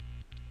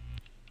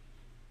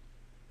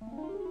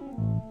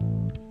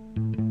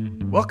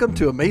Welcome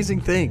to Amazing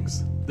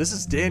Things. This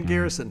is Dan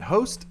Garrison,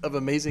 host of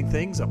Amazing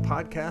Things, a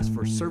podcast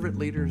for servant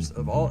leaders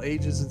of all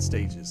ages and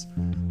stages.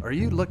 Are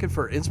you looking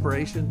for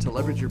inspiration to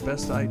leverage your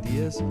best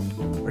ideas?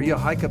 Are you a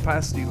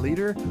high-capacity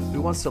leader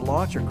who wants to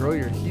launch or grow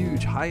your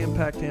huge,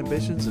 high-impact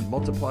ambitions and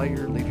multiply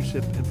your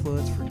leadership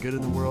influence for good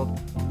in the world?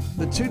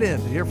 Then tune in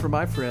to hear from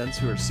my friends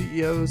who are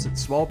CEOs and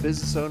small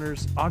business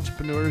owners,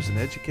 entrepreneurs and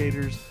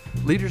educators,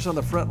 leaders on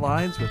the front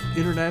lines with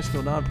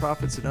international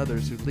nonprofits and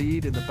others who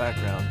lead in the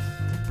background,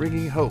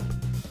 bringing hope,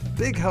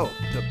 big hope,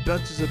 to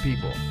bunches of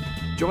people.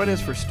 Join us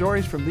for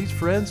stories from these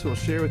friends who will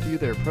share with you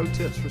their pro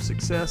tips for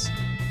success,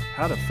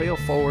 how to fail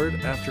forward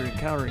after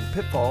encountering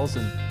pitfalls,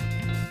 and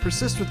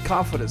persist with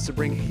confidence to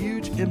bring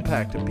huge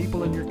impact to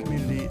people in your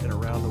community and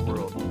around the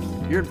world.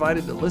 You're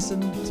invited to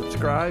listen,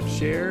 subscribe,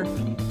 share,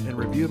 and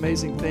review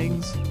Amazing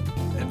Things.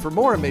 And for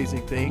more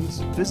amazing things,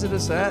 visit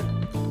us at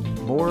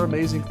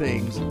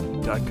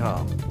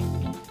moreamazingthings.com.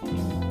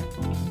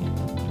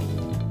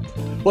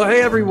 Well,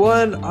 hey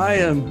everyone, I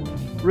am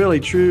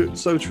really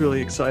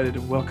truly excited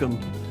to welcome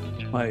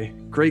my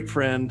great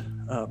friend,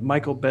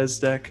 Michael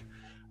Bezdek,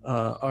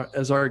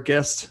 as our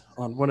guest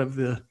on one of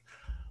the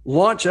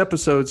launch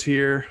episodes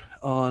here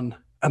on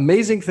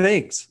Amazing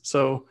Things.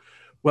 So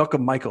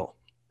welcome, Michael.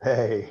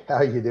 Hey,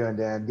 how you doing,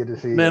 Dan? Good to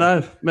see you.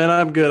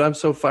 I'm good. I'm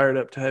so fired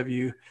up to have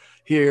you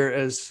here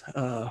as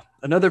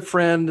another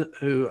friend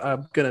who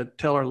I'm going to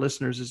tell our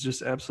listeners is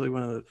just absolutely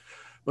one of the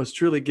most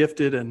truly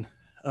gifted and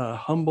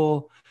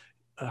humble,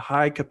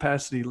 high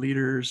capacity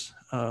leaders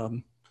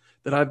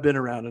that I've been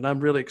around. And I'm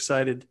really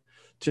excited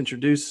to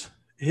introduce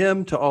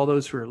him to all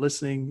those who are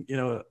listening. You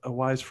know, a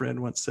wise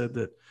friend once said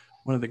that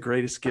one of the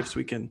greatest gifts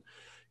we can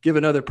give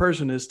another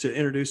person is to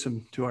introduce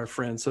them to our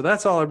friends. So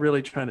that's all I'm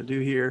really trying to do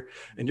here.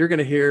 And you're going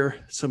to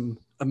hear some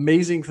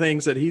amazing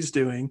things that he's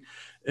doing.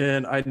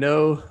 And I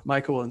know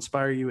Michael will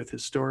inspire you with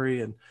his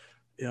story and,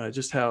 you know,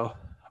 just how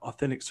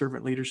authentic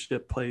servant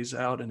leadership plays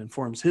out and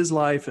informs his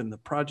life and the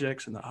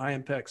projects and the high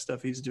impact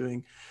stuff he's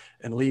doing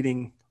and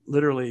leading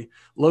literally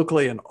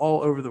locally and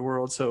all over the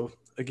world. So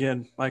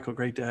again, Michael,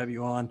 great to have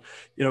you on.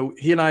 You know,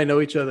 he and I know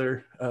each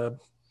other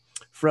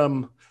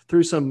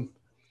through some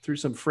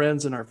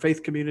friends in our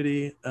faith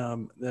community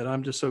that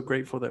I'm just so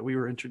grateful that we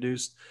were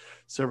introduced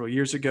several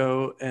years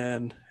ago.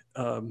 And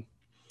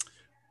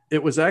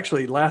it was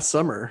actually last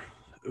summer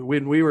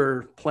when we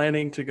were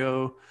planning to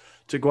go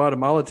to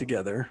Guatemala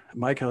together.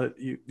 Michael,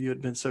 you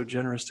had been so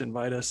generous to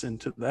invite us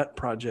into that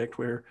project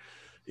where,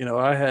 you know,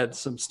 I had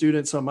some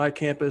students on my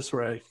campus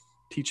where I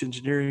teach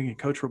engineering and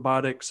coach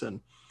robotics.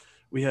 And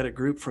we had a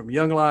group from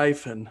Young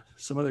Life and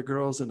some other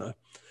girls in a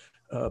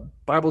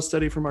Bible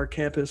study from our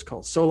campus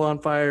called Soul on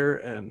Fire.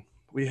 And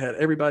we had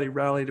everybody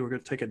rallied. We're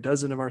going to take a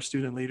dozen of our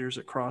student leaders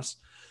across,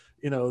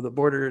 you know, the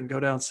border and go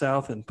down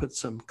south and put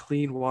some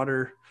clean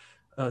water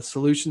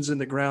solutions in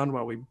the ground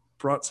while we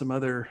brought some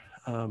other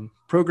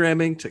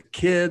programming to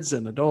kids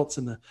and adults.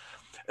 And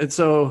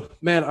so,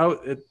 man,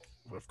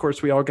 of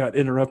course, we all got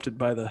interrupted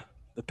by the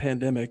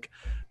pandemic.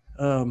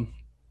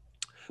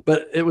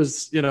 But it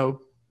was, you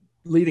know,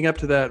 leading up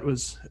to that it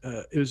was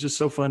just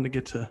so fun to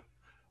get to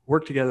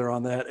work together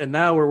on that. And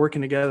now we're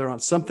working together on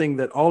something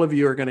that all of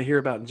you are going to hear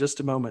about in just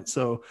a moment.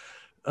 So,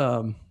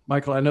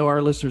 Michael, I know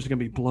our listeners are going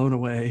to be blown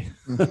away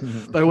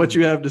by what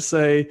you have to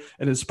say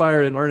and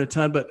inspired and learn a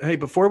ton. But hey,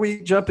 before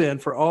we jump in,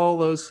 for all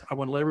those, I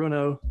want to let everyone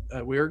know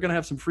we are going to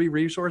have some free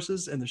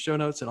resources in the show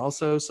notes and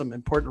also some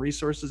important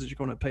resources that you're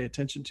going to pay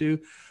attention to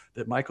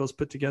that Michael's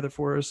put together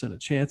for us, and a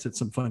chance at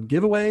some fun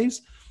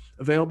giveaways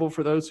available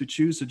for those who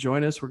choose to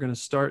join us. We're going to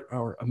start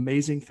our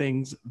Amazing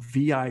Things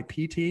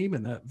VIP team,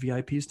 and that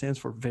VIP stands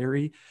for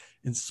Very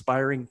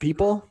Inspiring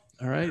People.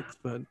 All right.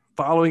 But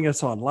following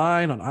us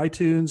online on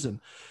iTunes,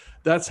 and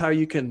that's how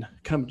you can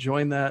come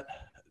join that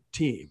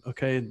team.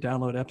 Okay. And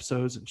download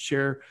episodes and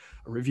share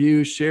a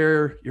review,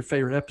 share your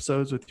favorite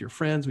episodes with your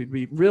friends. We'd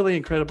be really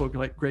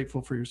incredibly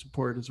grateful for your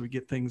support as we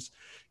get things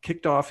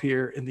kicked off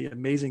here in the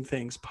Amazing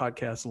Things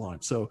podcast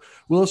launch. So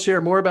we'll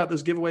share more about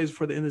those giveaways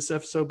before the end of this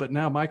episode. But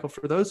now, Michael,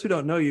 for those who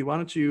don't know you, why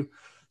don't you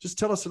just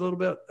tell us a little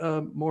bit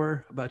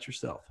more about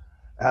yourself?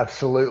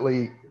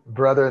 Absolutely,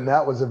 brother. And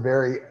that was a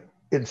very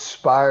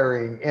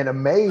inspiring and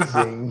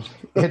amazing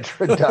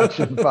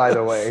introduction, by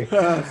the way.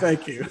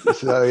 Thank you.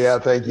 So yeah,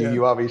 thank you. Yeah.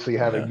 You obviously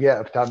have a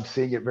gift. I'm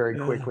seeing it very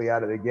quickly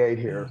out of the gate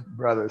here,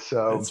 brother.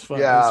 So it's fun.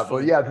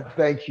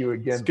 Thank you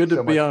again. It's good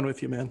to be on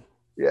with you, man.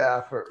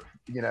 Yeah, for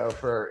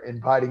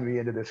inviting me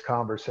into this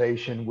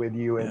conversation with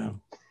you.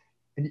 And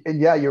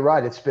yeah, you're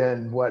right. It's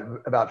been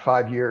about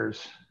 5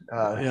 years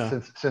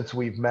since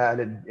we've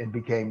met and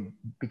became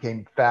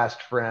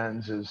fast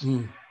friends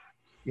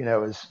you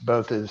know, as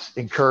both as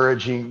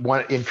encouraging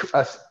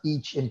us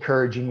each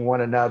encouraging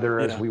one another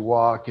as we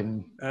walk,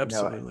 and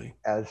absolutely,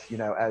 as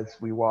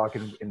we walk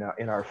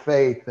in our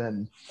faith.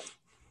 And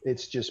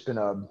it's just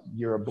been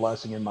you're a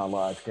blessing in my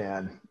life,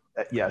 Dan.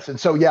 Yes. And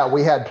so, yeah,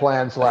 we had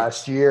plans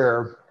last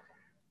year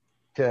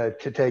to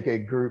take a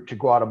group to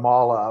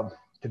Guatemala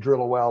to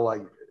drill a well,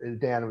 like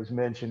Dan was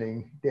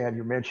mentioning,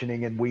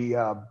 and we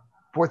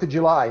 4th of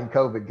July and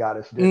COVID got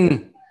us, didn't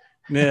it?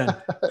 Man.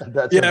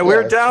 That's yeah, okay.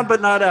 we're down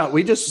but not out.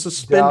 We just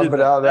suspended down but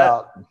not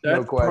out. No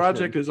that question.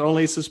 project is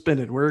only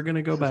suspended. We're going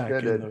to go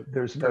Suspended. back.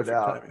 There's no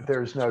doubt.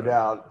 There's no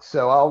doubt.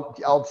 So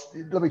I'll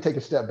let me take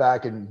a step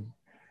back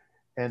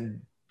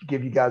and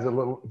give you guys a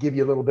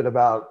little bit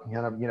about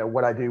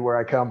what I do, where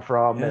I come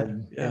from,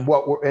 and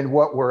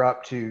what we're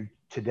up to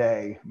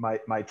today.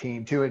 My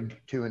team to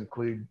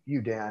include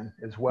you, Dan,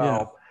 as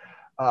well.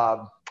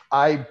 Yeah.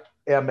 I'm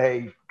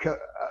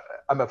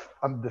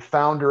the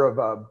founder of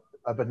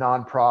a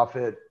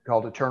nonprofit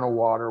called Eternal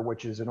Water,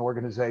 which is an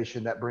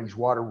organization that brings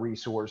water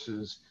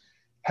resources,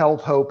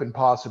 health, hope, and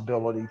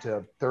possibility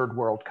to third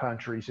world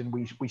countries. And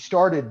we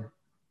started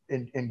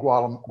in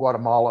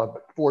Guatemala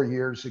 4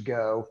 years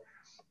ago.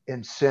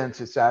 And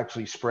since it's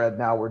actually spread,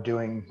 now we're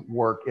doing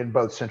work in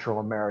both Central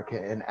America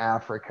and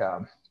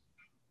Africa.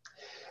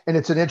 And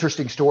it's an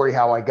interesting story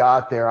how I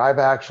got there. I've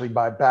actually,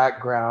 by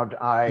background,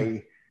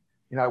 I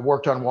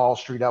worked on Wall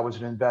Street. I was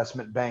an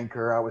investment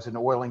banker. I was an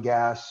oil and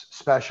gas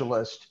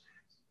specialist.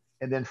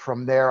 And then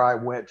from there, I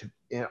went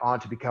on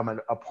to become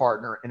a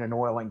partner in an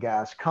oil and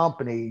gas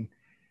company.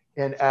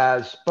 And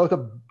as both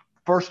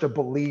first a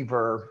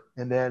believer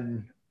and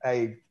then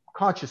a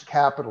conscious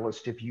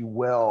capitalist, if you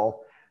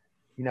will,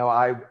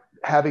 I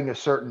having a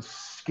certain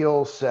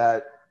skill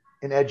set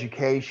in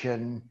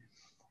education,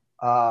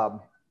 as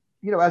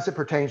it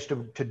pertains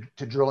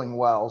to drilling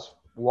wells,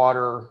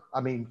 oil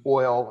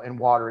and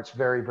water, it's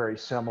very, very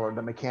similar.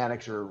 The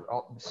mechanics are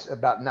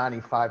about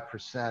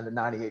 95% and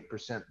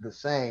 98% the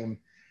same.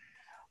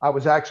 I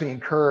was actually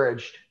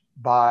encouraged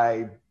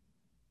by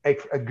a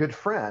good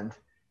friend.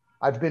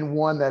 I've been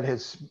one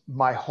that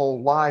my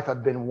whole life,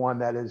 I've been one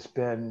that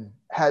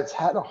has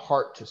had a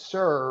heart to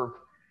serve.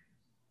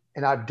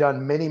 And I've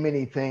done many,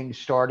 many things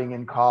starting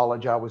in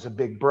college. I was a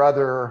big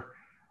brother.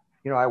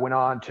 I went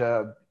on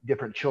to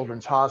different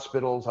children's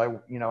hospitals. I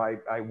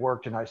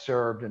worked and I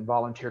served and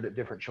volunteered at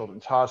different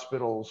children's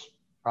hospitals.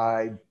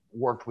 I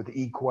worked with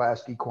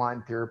eQuest,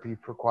 equine therapy,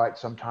 for quite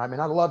some time.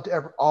 And I loved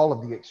all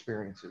of the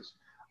experiences.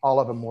 All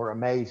of them were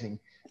amazing,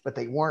 but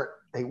they weren't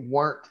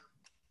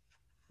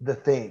the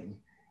thing.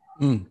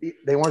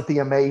 They weren't the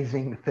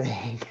amazing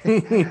thing.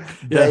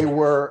 They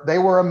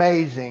were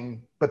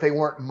amazing, but they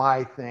weren't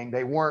my thing.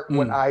 They weren't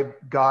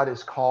what God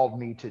has called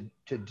me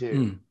to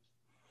do.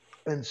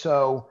 And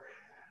so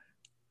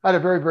I had a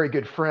very, very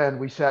good friend.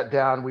 We sat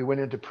down, we went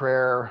into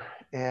prayer,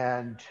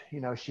 and,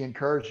 she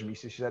encouraged me.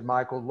 So she said,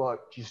 Michael,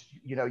 look, just,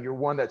 you're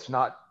one that's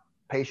not,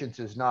 patience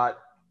is not,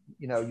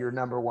 your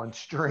number one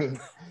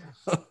strength.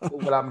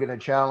 What I'm going to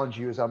challenge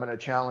you is I'm going to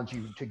challenge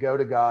you to go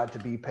to God, to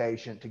be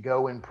patient, to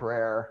go in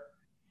prayer,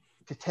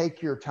 to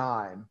take your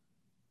time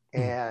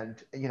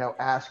and,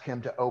 ask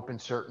him to open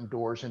certain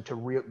doors and to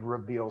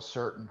reveal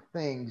certain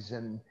things.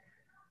 And,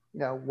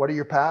 what are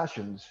your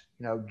passions?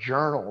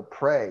 Journal,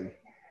 pray.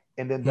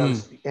 And then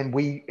those, and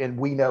we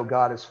know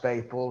God is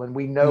faithful, and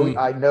we know,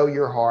 I know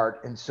your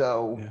heart. And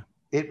so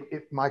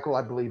Michael,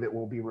 I believe it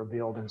will be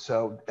revealed. And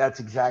so that's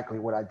exactly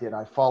what I did.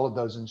 I followed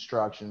those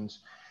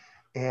instructions,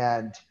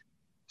 and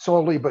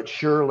slowly but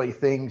surely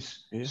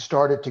things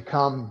started to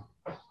come,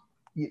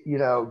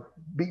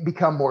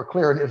 become more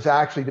clear. And it was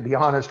actually, to be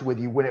honest with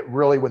you,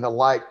 when the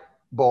light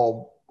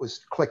bulb was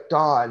clicked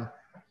on,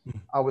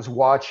 I was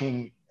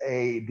watching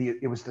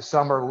it was the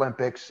Summer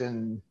Olympics,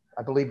 and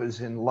I believe it was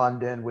in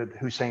London, with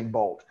Usain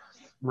Bolt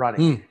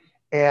running.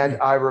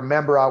 And I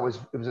remember it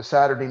was a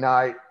Saturday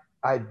night.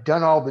 I'd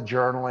done all the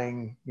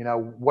journaling,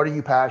 what are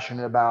you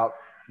passionate about?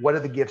 What are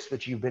the gifts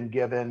that you've been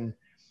given?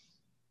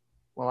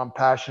 Well, I'm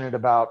passionate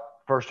about,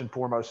 first and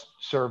foremost,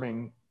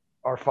 serving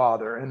our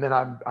Father. And then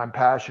I'm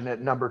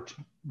passionate. Number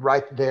two,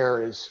 right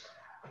there is,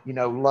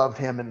 love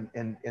him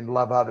and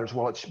love others.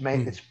 Well,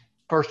 it's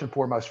first and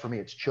foremost for me,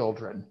 it's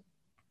children.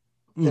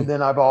 And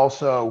then I've got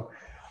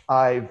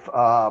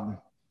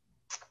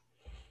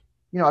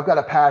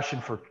a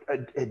passion for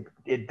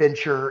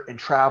adventure and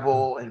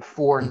travel and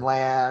foreign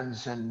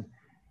lands. And,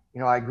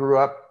 I grew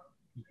up,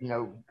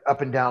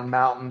 up and down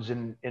mountains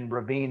and in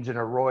ravines and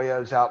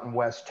arroyos out in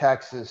West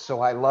Texas.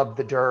 So I love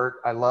the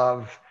dirt. I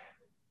love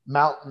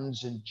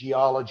mountains and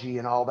geology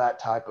and all that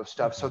type of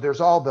stuff. So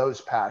there's all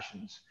those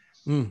passions.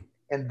 And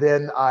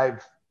then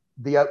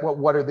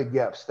what are the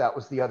gifts? That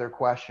was the other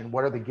question.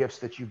 What are the gifts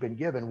that you've been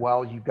given?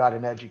 Well, you've got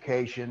an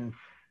education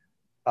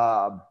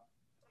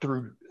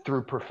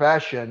through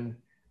profession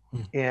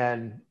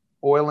in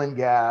oil and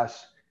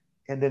gas.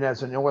 And then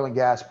as an oil and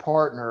gas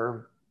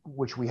partner,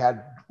 which we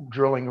had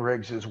drilling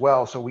rigs as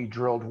well. So we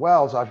drilled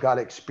wells. I've got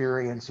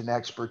experience and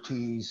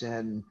expertise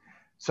in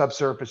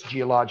subsurface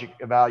geologic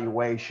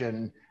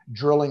evaluation,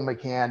 drilling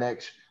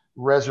mechanics,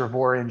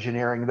 reservoir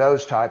engineering,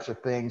 those types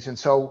of things. And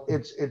so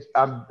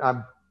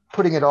I'm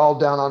putting it all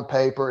down on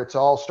paper. It's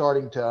all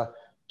starting to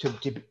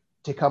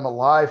come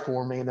alive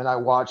for me. And then I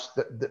watched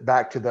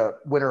back to the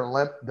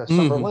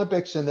Summer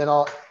Olympics, and then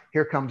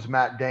here comes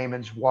Matt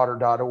Damon's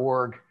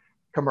water.org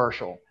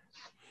commercial.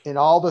 And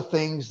all the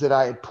things that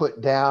I had put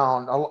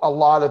down, a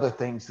lot of the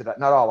things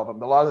not all of them,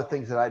 but a lot of the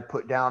things that I'd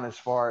put down as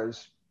far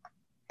as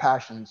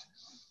passions,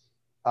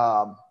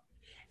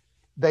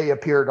 they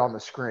appeared on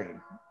the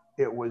screen.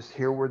 it was,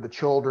 here were the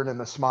children and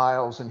the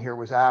smiles, and here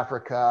was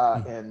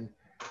Africa, and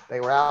they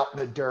were out in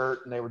the dirt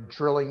and they were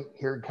drilling.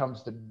 Here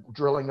comes the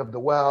drilling of the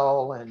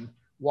well and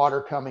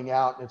water coming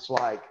out. And it's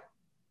like,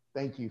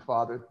 thank you,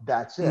 Father.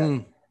 That's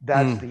it.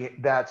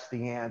 That's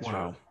the answer.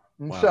 Wow.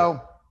 And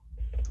so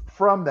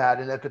from that,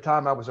 and at the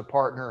time I was a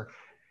partner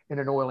in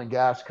an oil and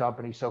gas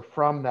company. So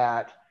from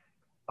that,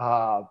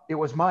 it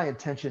was my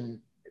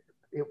intention.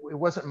 It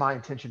wasn't my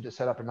intention to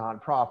set up a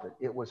nonprofit.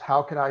 It was,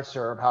 how can I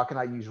serve? How can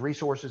I use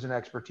resources and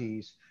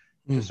expertise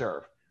to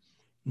serve?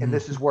 And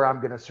this is where I'm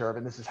going to serve,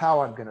 and this is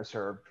how I'm going to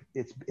serve.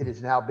 It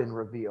has now been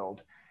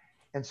revealed.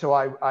 And so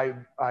I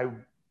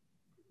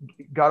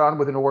got on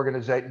with an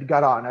organization.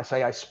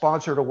 I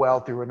sponsored a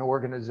well through an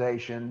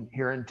organization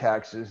here in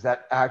Texas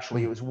that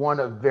actually, it was one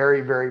of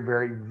very, very,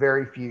 very,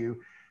 very few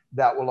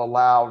that will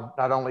allow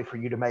not only for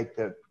you to make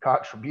the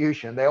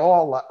contribution, they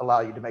all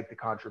allow you to make the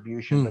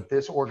contribution, but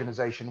this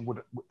organization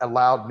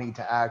allowed me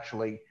to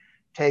actually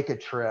take a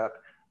trip,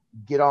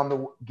 get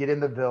in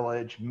the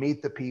village,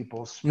 meet the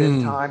people,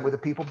 spend time with the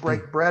people,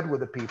 break bread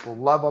with the people,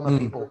 love on the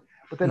people,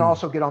 but then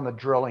also get on the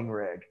drilling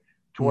rig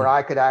to where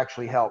I could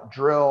actually help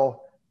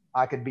drill.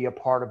 I could be a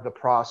part of the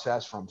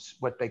process from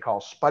what they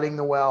call spudding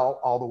the well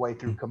all the way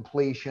through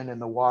completion,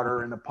 and the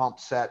water and the pump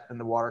set and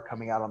the water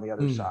coming out on the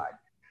other side.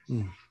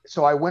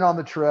 So I went on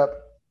the trip.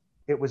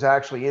 It was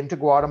actually into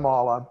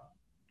Guatemala,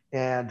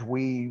 and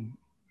we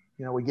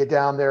get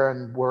down there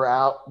and we're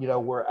out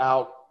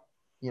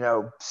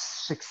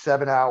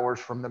 6-7 hours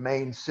from the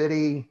main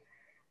city.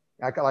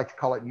 I like to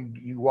call it,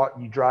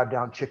 you drive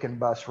down Chicken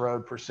Bus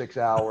Road for 6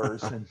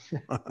 hours, and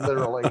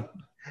literally.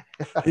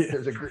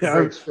 There's a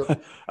great story.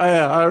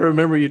 I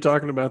remember you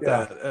talking about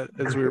that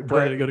as we were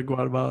planning to go to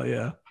Guatemala.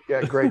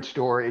 Yeah, great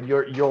story, and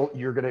you're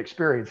going to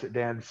experience it,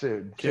 Dan,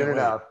 soon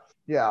enough.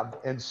 Yeah,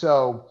 and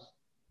so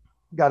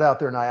got out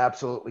there, and I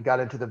absolutely got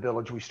into the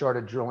village. We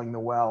started drilling the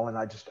well, and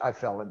I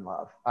fell in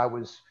love. I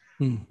was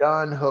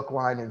done, hook,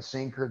 line, and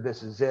sinker.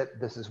 This is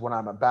it. This is what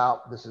I'm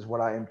about. This is what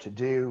I am to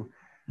do.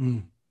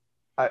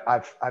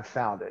 I've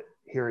found it.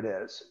 Here it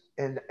is,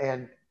 and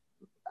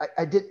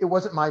I did. It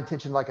wasn't my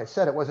intention. Like I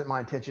said, it wasn't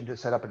my intention to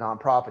set up a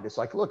nonprofit. It's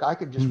like, look, I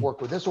could just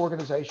work with this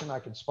organization. I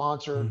can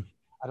sponsor.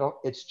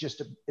 It's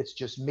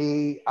just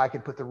me. I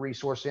can put the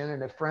resource in,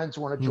 and if friends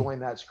want to join,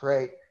 that's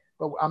great.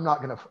 But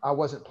I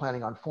wasn't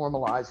planning on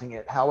formalizing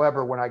it.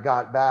 However, when I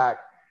got back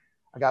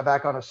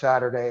on a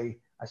Saturday.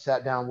 I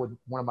sat down with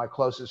one of my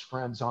closest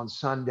friends on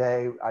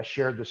Sunday. I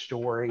shared the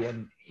story,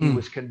 and he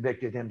was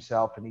convicted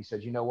himself. And he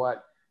said, you know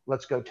what?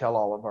 Let's go tell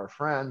all of our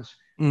friends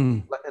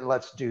and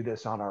let's do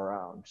this on our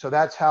own. So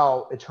that's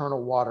how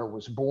Eternal Water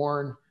was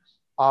born.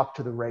 Off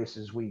to the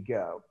races we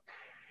go.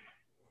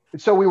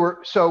 So we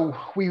were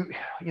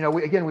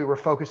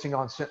focusing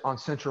on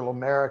Central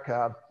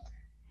America,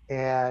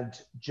 and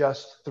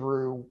just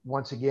through,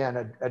 once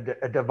again,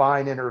 a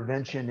divine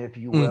intervention, if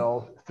you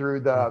will, through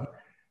the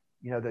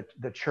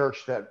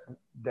church that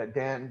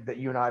Dan, that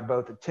you and I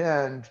both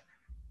attend.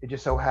 It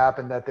just so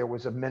happened that there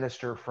was a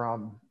minister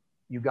from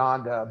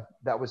Uganda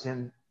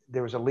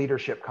there was a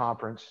leadership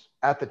conference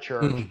at the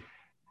church.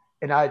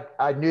 And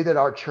I knew that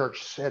our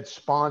church had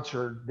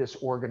sponsored this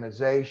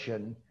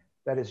organization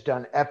that has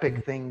done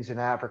epic things in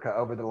Africa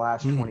over the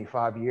last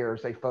 25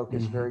 years. They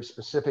focus very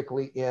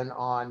specifically in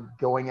on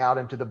going out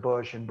into the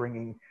bush and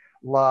bringing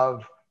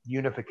love,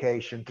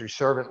 unification through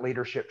servant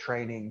leadership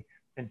training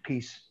and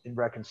peace and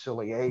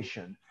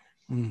reconciliation.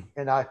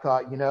 And I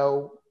thought,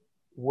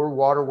 we're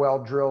water well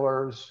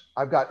drillers.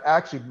 I've got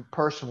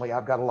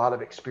a lot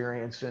of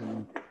experience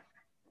in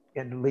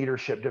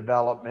leadership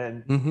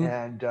development,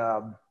 and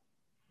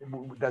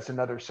that's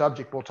another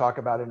subject we'll talk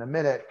about in a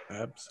minute.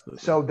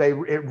 Absolutely. So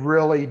it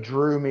really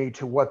drew me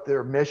to what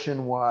their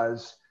mission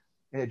was,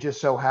 and it just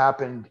so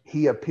happened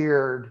he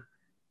appeared.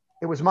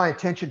 It was my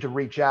intention to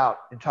reach out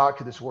and talk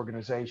to this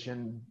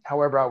organization.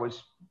 However,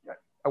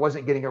 I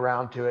wasn't getting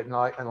around to it, and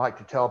I like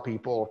to tell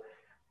people,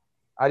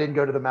 I didn't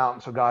go to the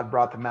mountain, so God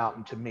brought the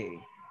mountain to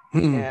me.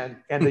 And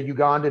the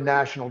Uganda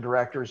national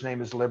director, his name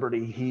is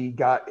Liberty.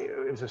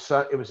 It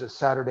was a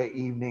Saturday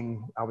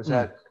evening. I was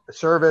at the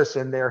service,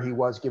 and there he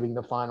was giving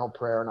the final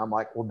prayer, and I'm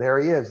like, well, there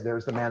he is.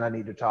 There's the man I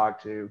need to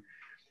talk to.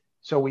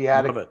 So we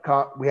had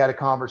a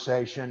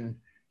conversation.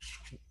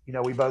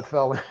 We both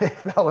fell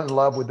in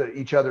love with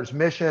each other's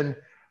mission.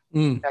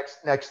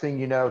 Next thing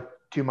you know,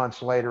 2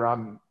 months later,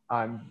 I'm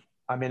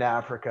in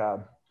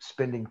Africa,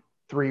 spending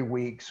 3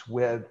 weeks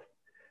with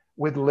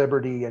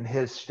Liberty and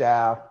his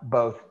staff,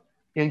 both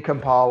in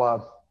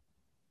Kampala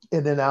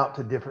and then out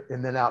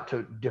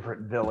to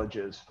different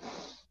villages.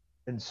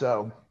 And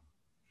so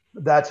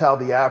that's how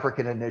the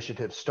African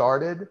initiative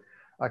started.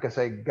 Like I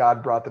say,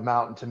 God brought the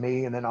mountain to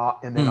me, and then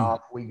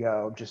off we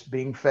go, just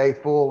being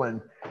faithful,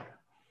 and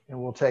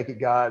we'll take it,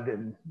 God,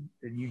 and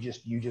you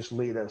just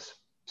lead us.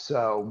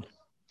 So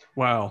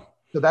wow.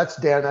 So that's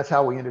Dan. That's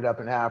how we ended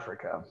up in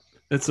Africa.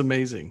 It's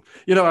amazing.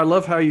 I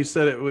love how you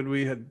said it when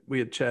we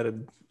had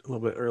chatted a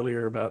little bit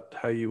earlier about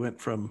how you went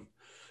from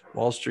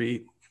Wall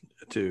Street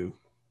to.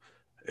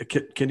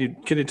 Can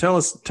you tell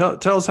us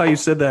how you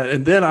said that?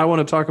 And then I want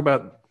to talk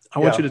about I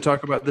want you to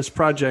talk about this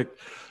project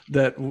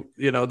that,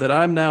 that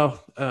I'm now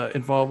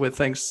involved with,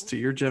 thanks to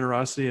your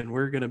generosity. And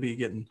we're going to be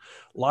getting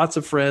lots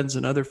of friends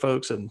and other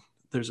folks. And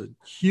there's a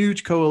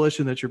huge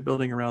coalition that you're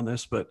building around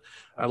this. But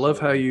I love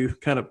how you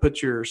kind of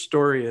put your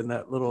story in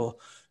that little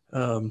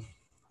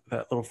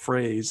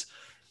phrase.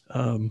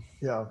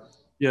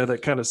 That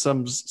kind of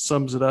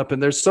sums it up.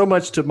 And there's so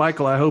much to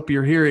Michael, I hope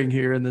you're hearing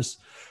here in this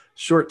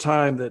short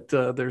time, that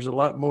there's a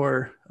lot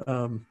more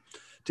to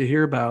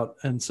hear about.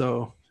 And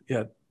so,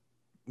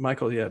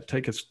 Michael,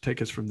 take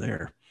us from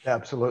there.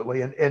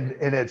 Absolutely. And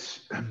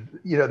it's,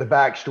 the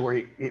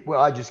backstory,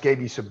 I just gave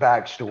you some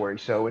backstory,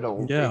 so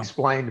it'll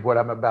explain what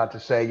I'm about to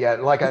say.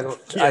 Like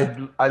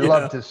I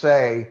love to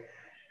say,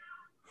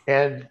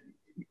 and,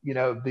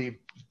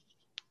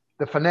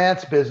 the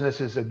finance business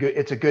is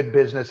it's a good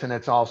business, and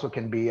it's also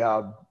can be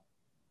a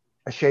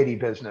shady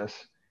business.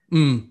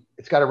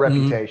 It's got a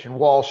reputation.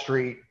 Wall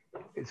Street,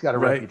 it's got a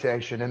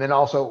reputation. And then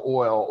also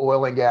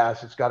oil and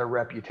gas, it's got a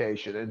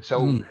reputation. And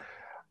so,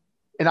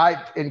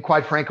 and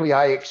quite frankly,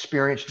 I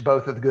experienced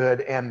both of the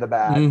good and the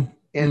bad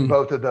in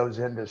both of those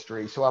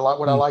industries. So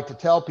what I like to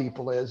tell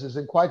people is,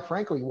 and quite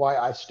frankly, why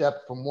I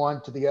stepped from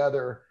one to the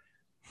other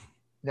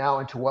now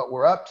into what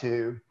we're up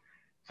to.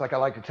 It's like I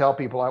like to tell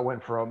people I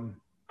went from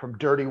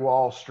dirty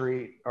Wall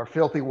Street or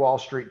filthy Wall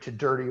Street to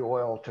dirty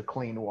oil to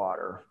clean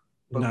water.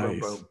 Boom, nice.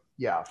 Boom, boom.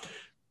 Yeah.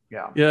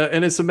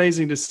 And it's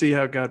amazing to see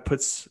how God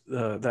puts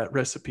that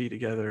recipe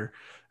together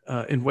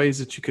in ways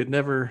that you could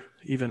never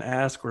even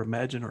ask or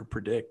imagine or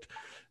predict.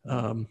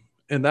 And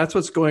that's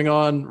what's going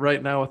on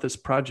right now with this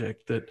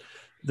project, that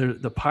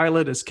the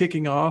pilot is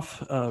kicking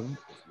off.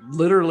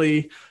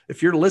 Literally,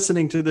 if you're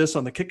listening to this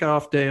on the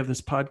kickoff day of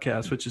this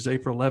podcast, which is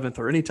April 11th,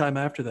 or anytime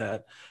after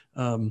that,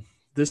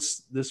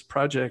 this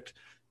project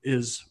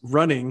is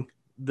running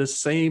this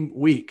same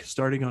week,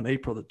 starting on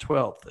April the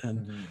 12th.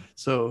 And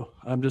so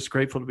I'm just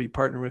grateful to be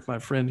partnering with my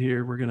friend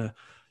here.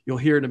 You'll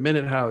hear in a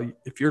minute how,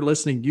 if you're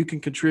listening, you can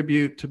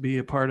contribute to be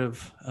a part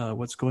of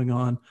what's going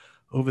on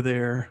over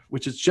there,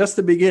 which is just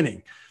the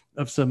beginning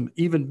of some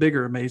even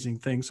bigger, amazing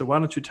things. So why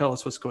don't you tell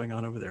us what's going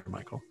on over there,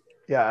 Michael?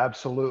 Yeah,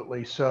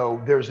 absolutely.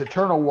 So there's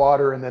Eternal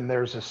Water, and then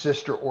there's a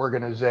sister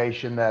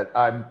organization that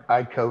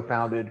I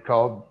co-founded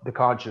called the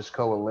Conscious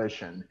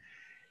Coalition.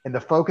 And the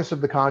focus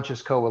of the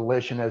Conscious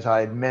Coalition, as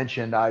I had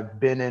mentioned, I've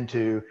been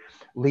into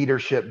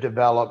leadership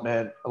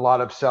development, a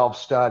lot of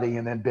self-study,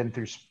 and then been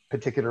through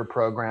particular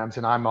programs.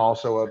 And I'm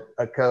also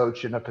a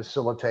coach and a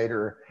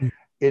facilitator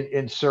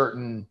in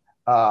certain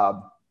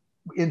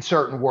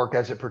work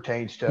as it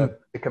pertains to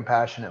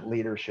compassionate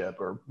leadership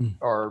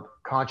or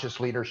conscious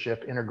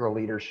leadership, integral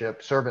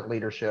leadership, servant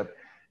leadership,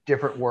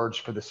 different words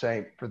for the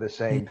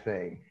same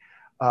thing.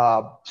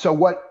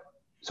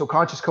 So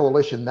Conscious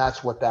Coalition,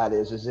 that's what that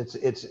is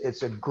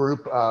it's a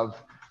group of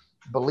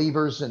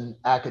believers and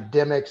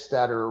academics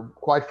that are,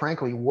 quite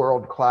frankly,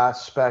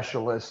 world-class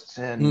specialists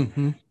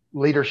in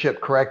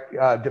leadership,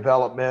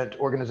 development,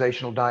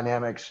 organizational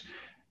dynamics,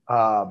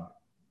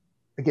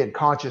 again,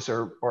 conscious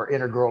or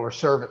integral or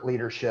servant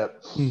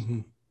leadership,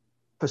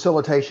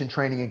 facilitation,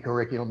 training, and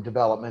curriculum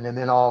development. And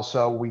then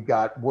also we've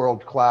got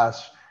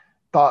world-class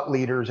thought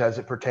leaders as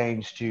it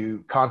pertains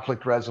to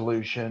conflict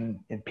resolution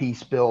and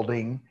peace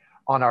building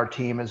on our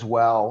team as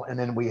well. And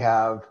then we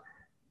have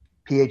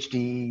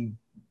PhD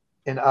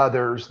and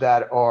others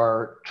that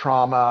are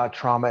trauma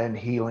and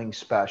healing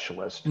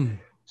specialists.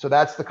 So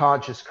that's the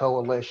Conscious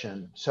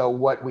Coalition. So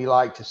what we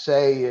like to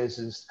say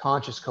is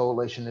Conscious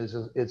Coalition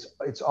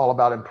it's all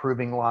about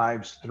improving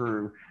lives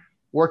through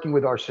working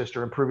with our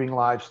sister, improving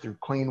lives through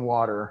clean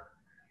water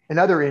and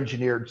other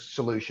engineered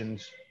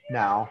solutions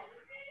now,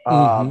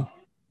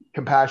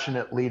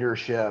 compassionate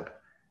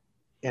leadership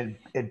and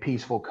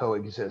peaceful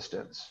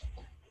coexistence.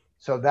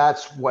 So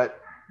that's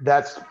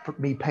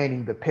me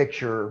painting the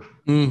picture,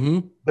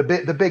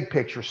 the big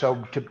picture.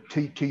 So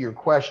to your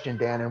question,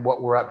 Dan, and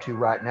what we're up to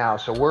right now.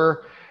 So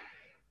we're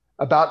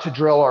about to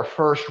drill our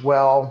first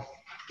well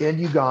in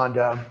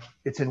Uganda.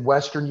 It's in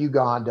Western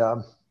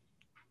Uganda.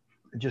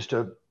 Just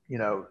to,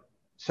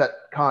 set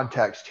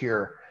context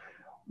here,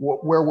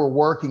 where we're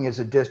working is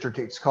a district.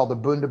 It's called the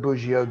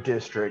Bundibugyo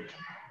district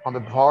on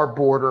the far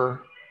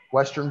border,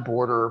 western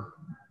border.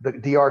 The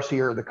DRC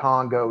or the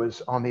Congo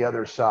is on the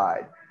other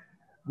side.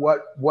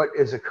 What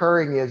is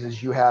occurring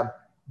is you have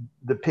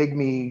the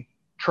Pygmy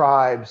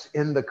tribes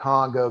in the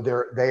Congo.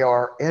 They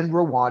are in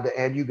Rwanda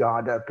and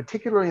Uganda,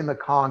 particularly in the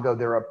Congo.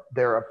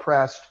 They're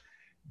oppressed.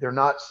 They're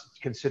not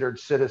considered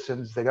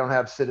citizens. They don't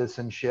have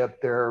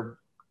citizenship. They're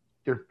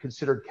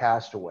considered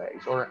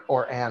castaways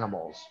or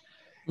animals.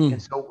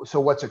 And so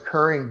what's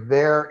occurring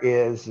there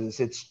is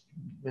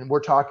and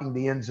we're talking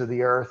the ends of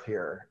the earth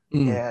here.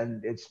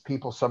 And it's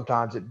people,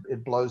 sometimes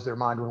it blows their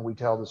mind when we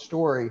tell the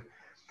story.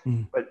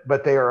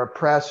 But they are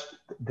oppressed.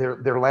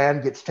 Their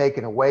land gets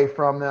taken away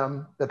from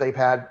them that they've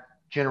had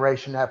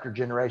generation after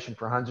generation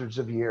for hundreds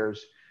of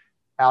years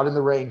out in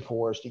the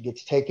rainforest. It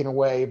gets taken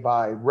away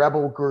by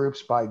rebel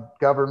groups, by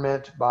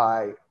government,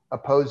 by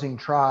opposing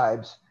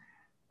tribes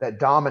that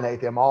dominate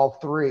them, all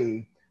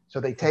three. So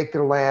they take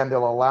their land,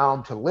 they'll allow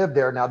them to live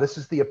there. Now, this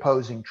is the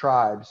opposing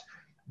tribes.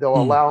 They'll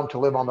allow them to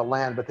live on the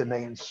land, but then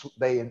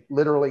they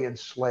literally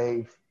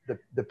enslave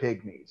the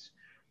pygmies.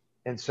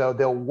 And so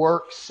they'll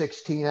work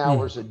 16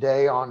 hours a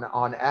day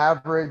on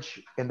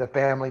average, and the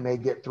family may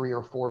get 3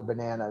 or 4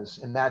 bananas,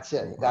 and that's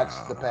it. Wow. That's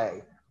the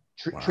pay.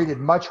 Treated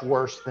much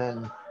worse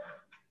than,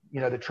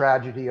 the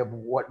tragedy of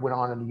what went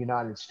on in the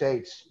United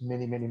States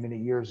many, many, many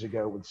years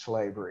ago with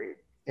slavery.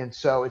 And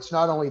so it's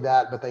not only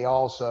that, but they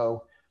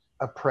also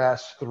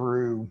oppress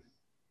through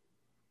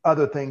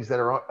other things that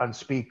are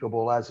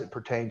unspeakable as it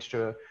pertains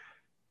to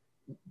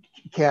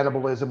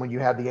cannibalism. When you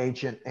have the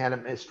ancient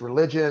animist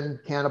religion,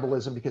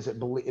 cannibalism, because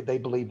they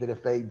believe that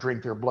if they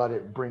drink their blood,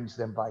 it brings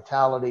them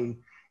vitality.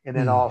 And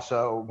then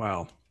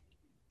also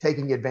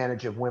taking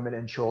advantage of women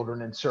and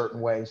children in certain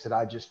ways that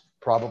I just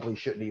probably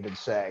shouldn't even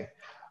say.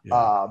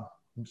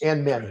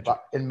 And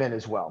men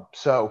as well.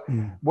 So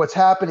what's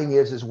happening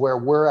is where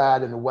we're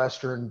at in the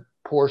western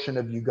portion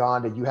of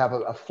Uganda, you have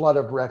a flood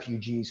of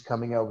refugees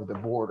coming over the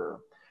border.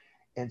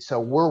 And so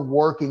we're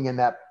working in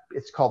that,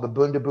 it's called the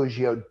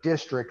Bundibugyo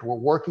district. We're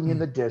working in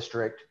the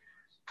district,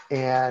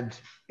 and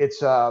it's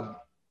the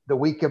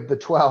week of the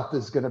 12th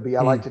is going to be,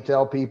 I like to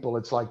tell people,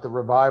 it's like the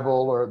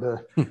revival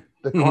or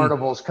the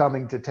carnival's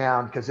coming to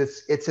town, because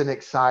it's an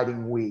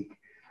exciting week.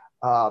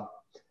 Tell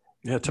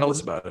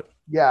us about it.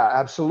 Yeah,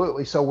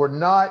 absolutely. So we're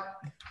going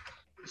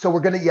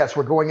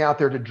out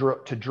there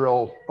to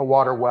drill a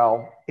water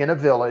well in a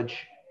village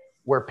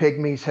where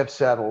pygmies have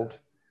settled.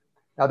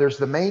 Now there's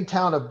the main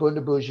town of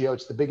Bundibugyo.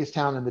 It's the biggest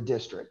town in the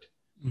district.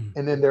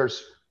 And then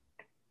there's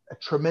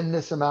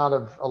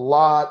a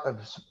lot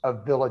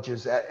of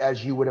villages,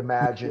 as you would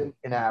imagine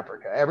in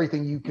Africa.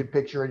 Everything you could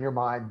picture in your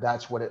mind,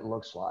 that's what it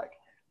looks like.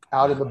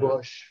 Out in the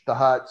bush, the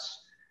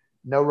huts,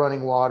 no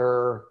running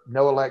water,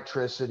 no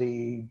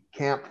electricity,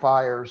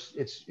 campfires.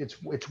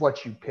 It's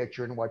what you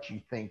picture and what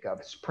you think of.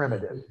 It's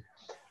primitive.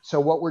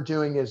 So what we're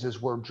doing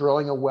is we're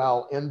drilling a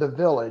well in the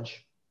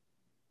village.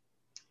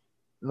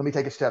 Let me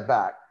take a step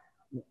back.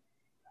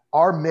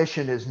 Our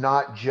mission is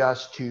not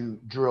just to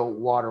drill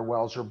water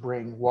wells or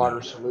bring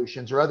water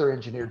solutions or other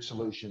engineered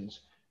solutions.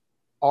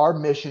 Our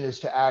mission is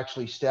to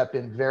actually step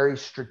in very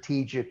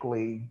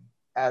strategically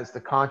as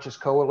the Conscious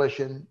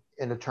Coalition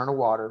in Eternal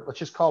Water. Let's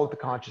just call it the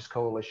Conscious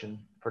Coalition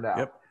for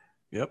now.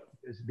 Yep.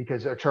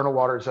 Because Eternal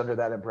Water is under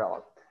that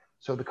umbrella.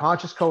 So the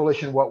Conscious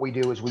Coalition, what we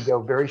do is we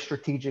go very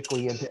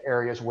strategically into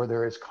areas where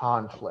there is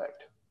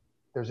conflict.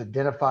 There's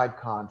identified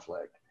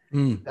conflict.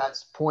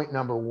 That's point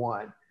number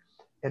one.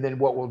 And then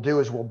what we'll do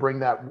is we'll bring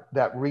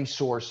that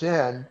resource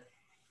in,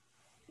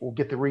 we'll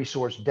get the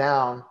resource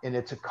down, and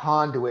it's a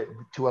conduit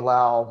to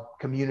allow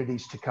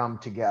communities to come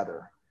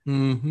together.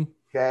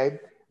 Okay.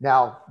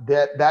 Now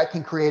that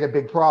can create a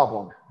big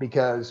problem,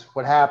 because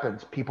what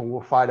happens, people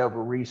will fight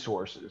over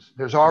resources.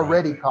 There's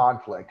already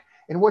conflict.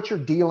 And what you're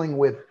dealing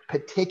with,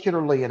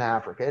 particularly in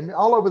Africa and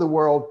all over the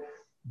world,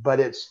 but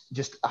it's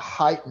just a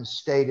heightened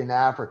state in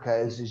Africa,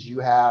 is you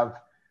have,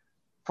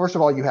 first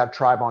of all, you have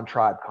tribe on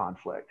tribe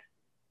conflict.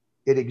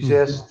 It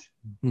exists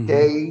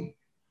day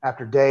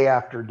after day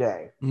after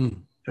day.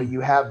 So you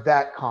have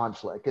that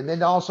conflict. And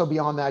then also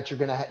beyond that, you're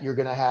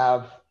going to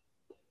have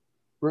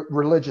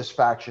religious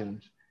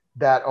factions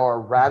that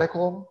are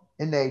radical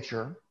in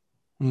nature.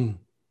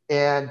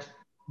 And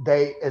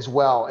they as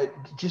well,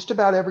 just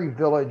about every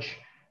village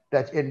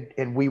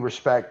and we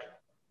respect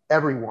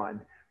everyone,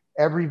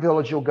 every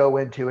village you'll go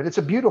into. And it's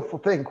a beautiful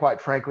thing,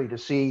 quite frankly, to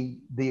see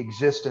the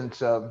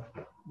existence of,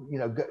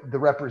 the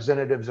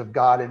representatives of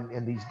God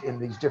in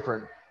these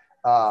different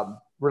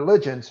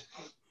religions.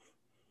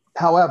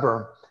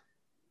 However,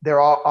 they're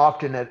all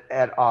often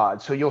at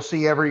odds. So you'll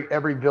see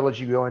every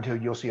village you go into,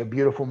 you'll see a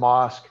beautiful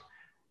mosque,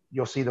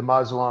 you'll see the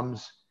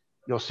Muslims,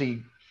 you'll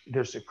see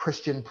there's a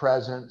Christian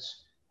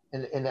presence.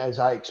 And as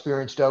I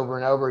experienced over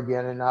and over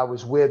again, and I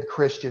was with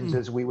Christians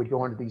as we would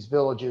go into these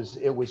villages,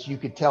 you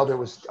could tell there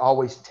was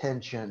always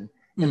tension.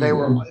 And they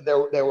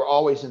were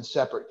always in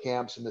separate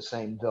camps in the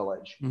same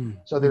village.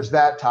 So there's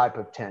that type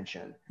of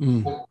tension.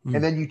 And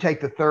then you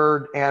take the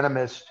third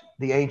animist,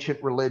 the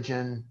ancient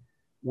religion,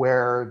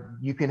 where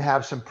you can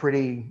have some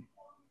pretty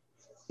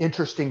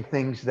interesting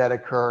things that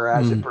occur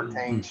as it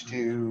pertains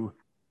to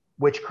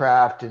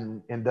witchcraft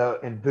and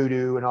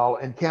voodoo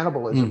and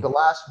cannibalism. The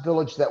last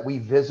village that we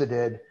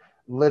visited,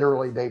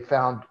 literally they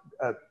found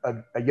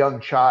a young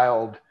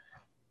child.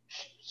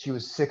 She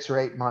was 6 or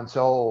 8 months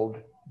old.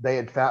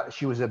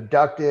 She was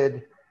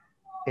abducted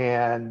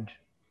and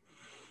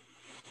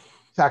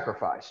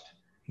sacrificed.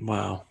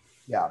 Wow.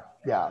 Yeah.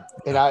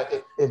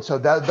 And so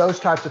those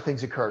types of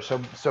things occur. So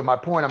my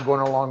point, I'm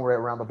going a long way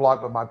around the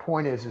block, but my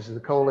point is the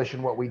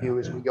coalition, what we do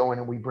is we go in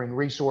and we bring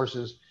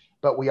resources,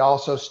 but we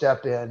also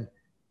step in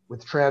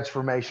with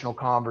transformational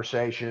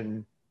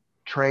conversation,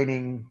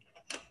 training.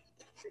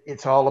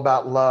 It's all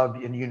about love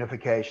and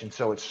unification.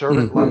 So it's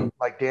servant love,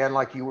 like Dan,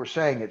 like you were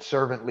saying, it's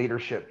servant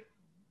leadership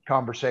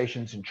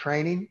conversations and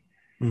training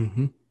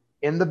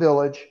in the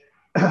village.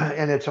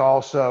 And it's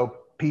also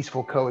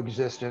peaceful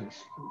coexistence,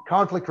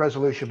 conflict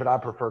resolution, but I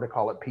prefer to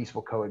call it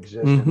peaceful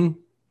coexistence.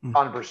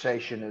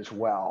 conversation as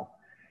well.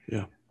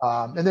 Yeah.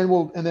 And then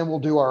we'll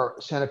do our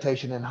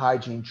sanitation and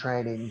hygiene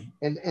training,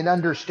 and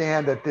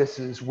understand that this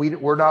is,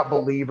 we're not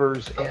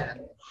believers in,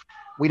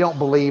 we don't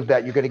believe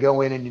that you're going to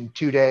go in and in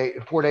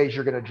 4 days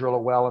you're going to drill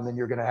a well and then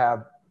you're going to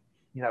have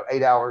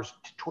 8 hours,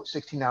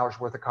 16 hours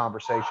worth of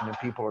conversation and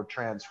people are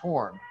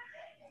transformed.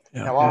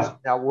 Yeah.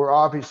 Now we're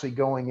obviously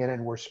going in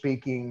and we're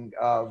speaking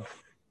of,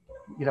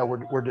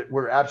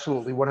 we're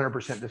absolutely 100%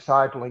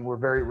 discipling. We're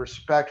very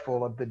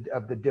respectful of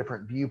the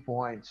different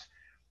viewpoints,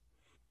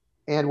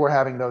 and we're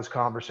having those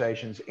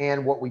conversations.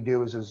 And what we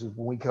do is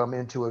when we come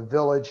into a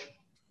village,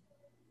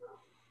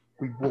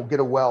 we will get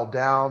a well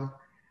down.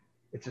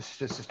 It's a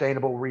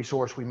sustainable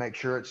resource. We make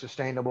sure it's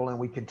sustainable, and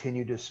we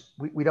continue to.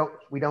 We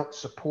don't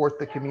support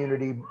the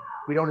community.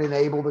 We don't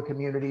enable the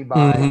community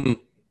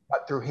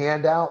through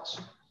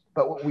handouts.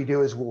 But what we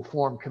do is we'll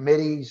form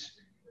committees,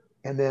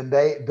 and then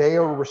they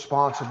are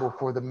responsible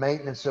for the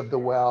maintenance of the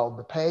well,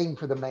 the paying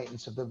for the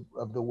maintenance of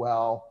the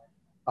well,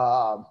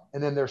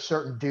 and then there's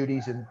certain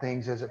duties and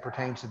things as it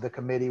pertains to the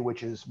committee,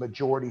 which is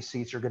majority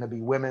seats are going to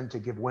be women, to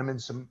give women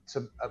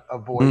a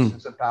voice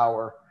and some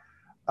power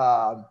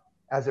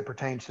as it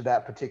pertains to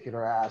that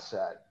particular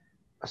asset.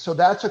 So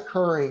that's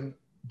occurring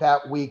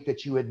that week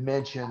that you had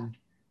mentioned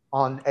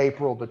on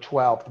April the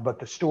 12th, but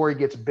the story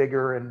gets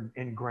bigger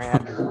and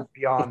grander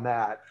beyond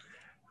that.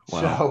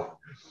 Wow. So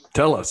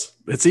tell us.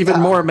 It's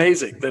even more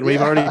amazing than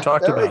we've already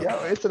talked about.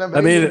 It's an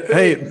amazing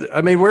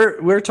thing.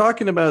 We're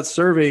talking about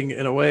serving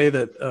in a way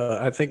that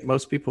I think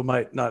most people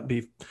might not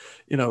be,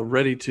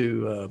 ready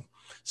to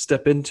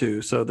step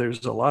into. So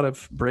there's a lot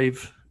of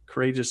brave,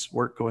 courageous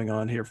work going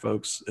on here,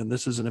 folks. And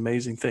this is an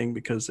amazing thing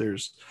because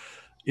there's,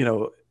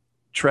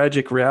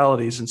 tragic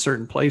realities in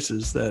certain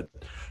places that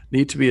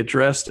need to be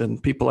addressed,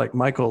 and people like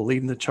Michael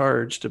leading the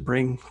charge to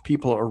bring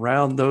people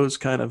around those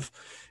kind of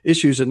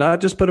issues, and not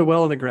just put a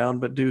well in the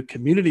ground, but do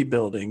community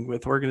building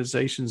with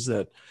organizations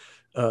that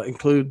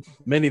include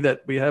many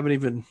that we haven't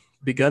even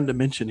begun to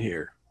mention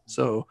here.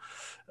 So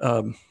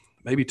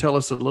maybe tell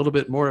us a little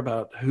bit more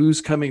about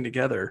who's coming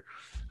together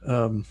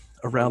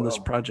around this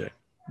project.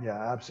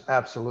 Yeah,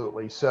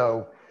 absolutely.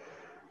 So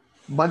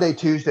Monday,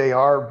 Tuesday,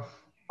 our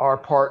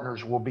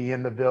partners will be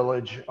in the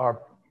village.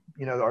 Our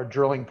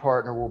drilling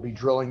partner will be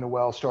drilling the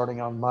well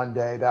starting on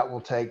Monday. That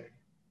will take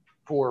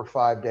 4 or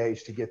 5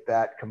 days to get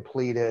that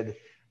completed.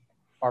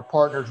 Our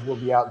partners will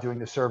be out doing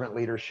the servant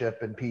leadership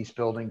and peace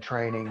building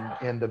training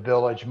in the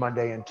village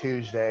Monday and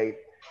Tuesday.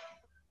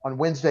 On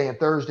Wednesday and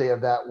Thursday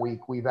of that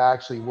week,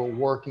 we're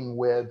working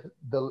with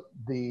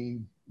the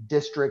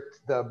district,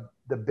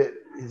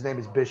 his name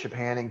is Bishop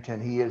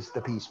Hannington. He is the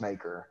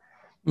peacemaker.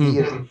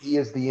 Mm-hmm. He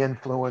is the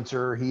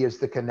influencer. He is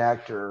the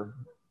connector.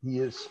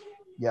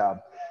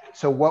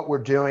 So what we're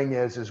doing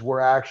is we're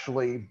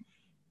actually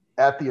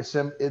at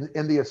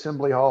in the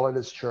assembly hall at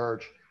his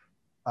church.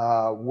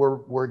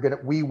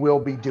 We will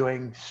be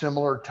doing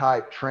similar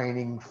type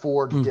training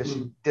for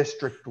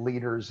district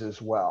leaders as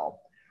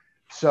well.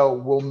 So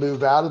we'll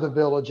move out of the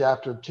village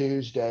after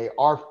Tuesday.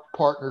 Our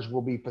partners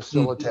will be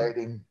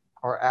facilitating.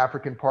 Our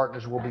African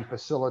partners will be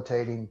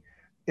facilitating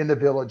in the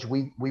village.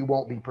 We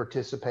won't be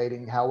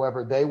participating.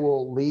 However, they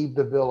will leave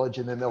the village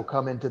and then they'll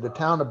come into the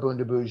town of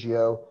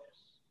Bundibugyo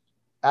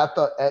at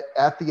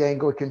the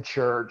Anglican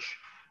Church,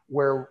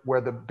 where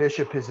the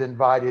bishop has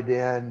invited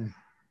in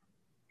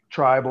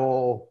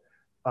tribal,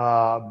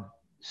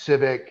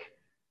 civic,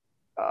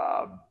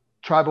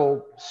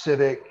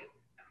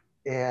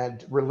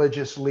 and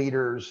religious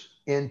leaders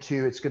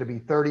into. It's going to be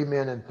 30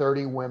 men and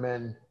 30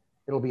 women.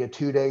 It'll be a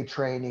 2-day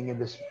training, and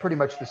this pretty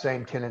much the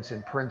same tenets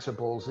and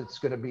principles. It's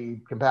going to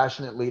be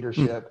compassionate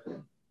leadership,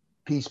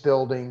 peace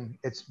building.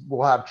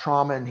 We'll have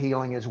trauma and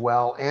healing as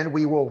well. And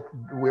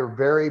we're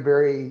very,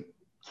 very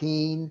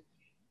keen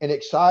and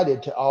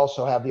excited to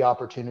also have the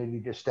opportunity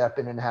to step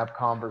in and have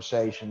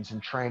conversations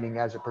and training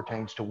as it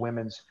pertains to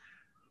women's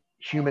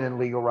human and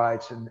legal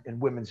rights and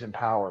women's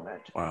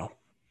empowerment. Wow.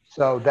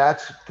 So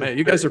that's man,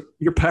 you guys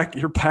you're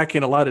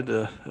packing a lot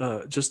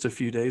into just a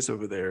few days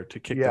over there to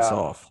kick this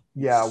off.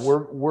 Yeah,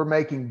 we're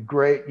making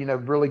great,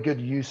 really good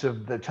use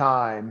of the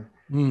time.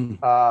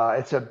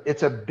 It's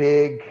a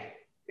big,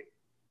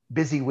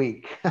 busy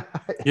week.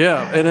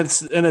 Yeah, and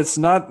it's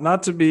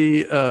not to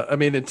be.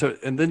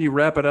 And then you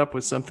wrap it up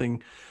with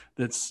something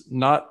that's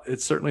not.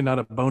 It's certainly not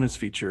a bonus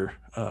feature.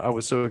 I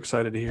was so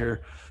excited to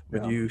hear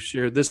when you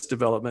shared this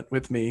development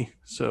with me.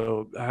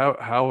 So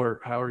how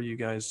are you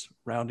guys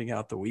rounding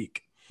out the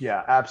week?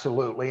 Yeah,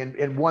 absolutely.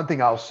 And one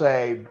thing I'll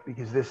say,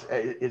 because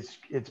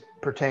it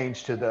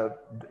pertains to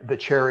the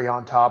cherry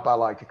on top, I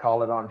like to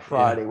call it, on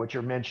Friday. What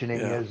you're mentioning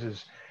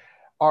is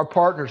our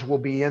partners will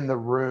be in the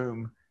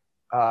room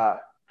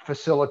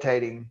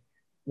facilitating.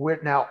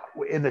 Now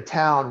in the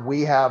town,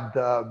 we have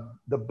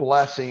the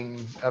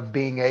blessing of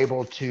being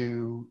able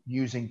to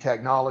using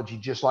technology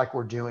just like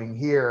we're doing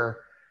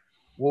here.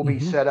 We'll be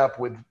set up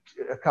with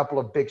a couple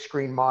of big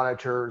screen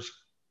monitors,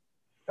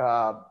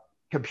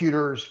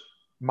 computers,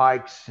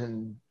 mics,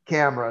 and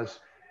cameras,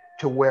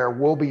 to where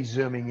we'll be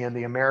zooming in.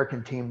 The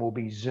American team will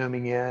be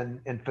zooming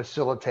in and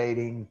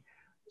facilitating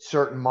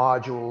certain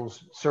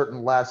modules,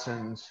 certain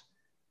lessons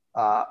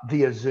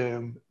via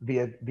Zoom,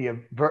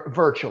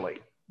 virtually.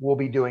 We'll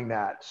be doing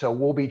that. So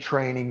we'll be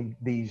training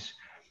these,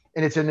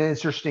 and it's an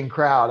interesting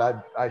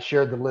crowd. I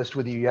shared the list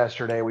with you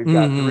yesterday. We've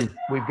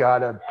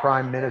got a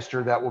prime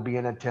minister that will be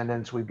in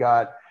attendance. We've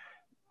got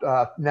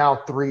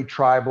now 3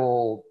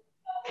 tribal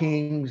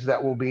kings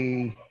that will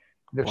be.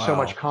 There's so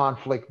much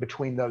conflict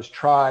between those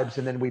tribes,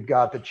 and then we've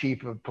got the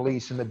chief of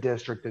police in the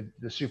district,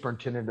 the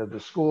superintendent of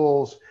the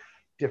schools,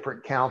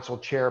 different council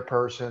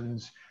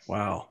chairpersons.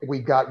 Wow.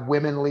 We've got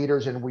women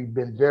leaders, and we've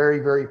been very,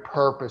 very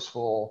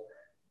purposeful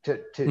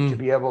to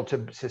be able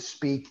to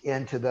speak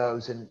into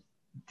those and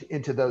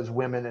into those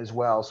women as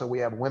well. So we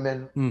have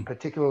women,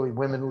 particularly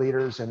women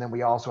leaders, and then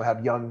we also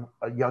have young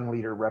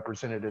leader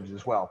representatives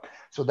as well.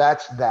 So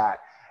that's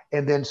that.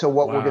 And then so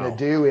what we're going to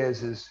do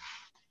is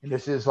and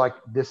this is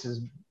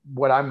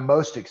what I'm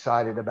most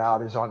excited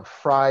about is on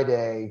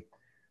Friday.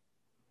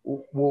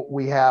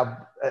 We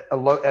have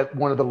at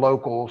one of the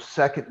local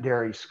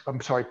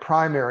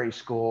primary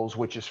schools,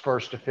 which is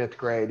 1st to 5th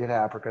grade in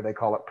Africa. They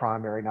call it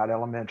primary, not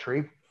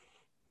elementary.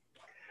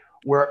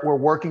 We're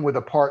working with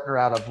a partner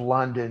out of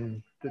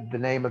London. The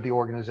name of the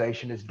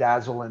organization is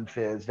Dazzle and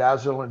Fizz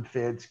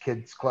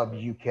Kids Club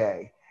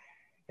UK.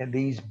 And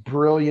these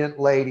brilliant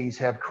ladies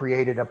have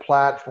created a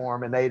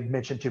platform, and they had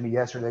mentioned to me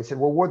yesterday, they said,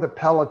 well, we're the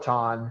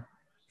Peloton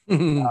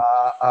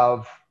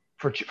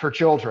for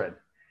children.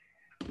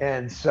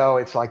 And so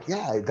it's like,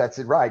 yeah, that's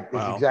it. Right.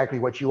 It's exactly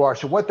what you are.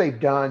 So what they've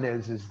done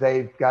is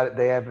they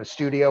have a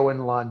studio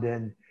in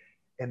London,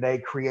 and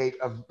they've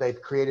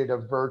created a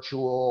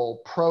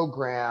virtual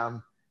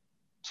program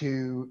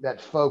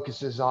that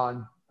focuses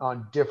on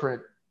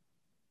different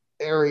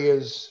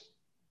areas.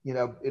 You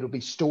know, it'll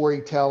be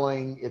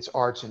storytelling, it's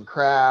arts and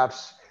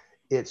crafts,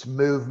 it's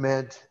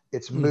movement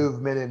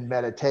and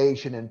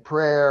meditation and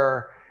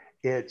prayer.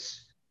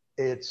 It's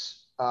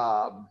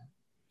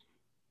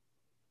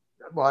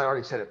well, I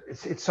already said it.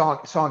 It's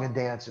song and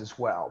dance as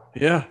well.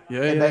 Yeah.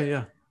 And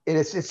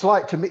it's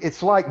like, to me,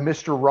 it's like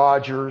Mr.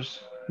 Rogers,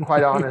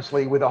 quite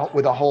honestly, with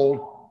a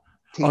whole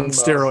team on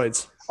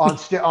steroids. On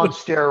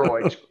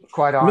steroids,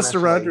 quite honestly.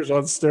 Mr. Rogers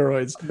on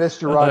steroids.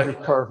 Mr. Rogers,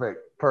 perfect.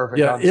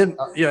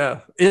 Yeah,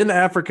 in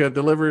Africa,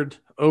 delivered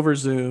over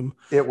Zoom.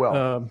 It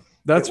will.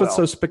 That's what's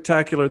so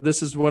spectacular.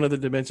 This is one of the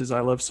dimensions I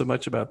love so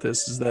much about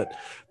this, is that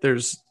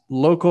there's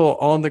local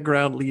on the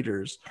ground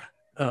leaders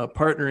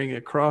partnering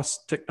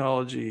across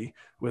technology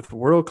with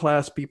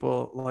world-class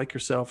people like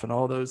yourself and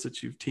all those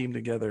that you've teamed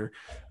together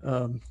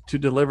to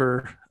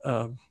deliver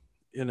an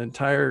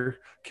entire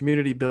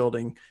community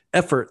building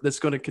effort that's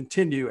going to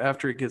continue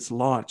after it gets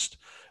launched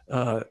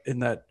in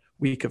that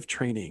week of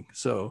training.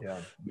 So,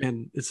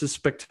 and it's just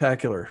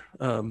spectacular.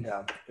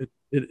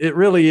 It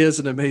really is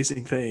an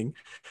amazing thing.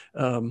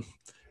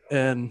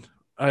 And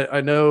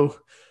I know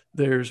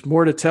there's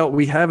more to tell.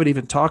 We haven't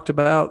even talked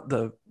about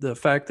the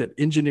fact that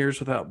Engineers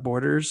Without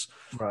Borders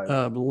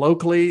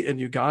locally in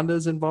Uganda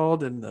is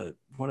involved, and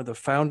one of the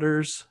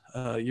founders,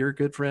 your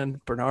good friend,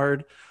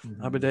 Bernard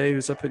Abade,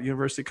 who's up at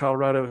University of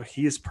Colorado,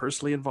 he is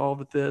personally involved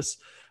with this.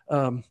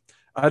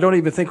 I don't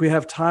even think we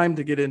have time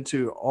to get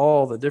into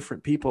all the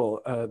different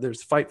people.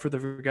 There's Fight for the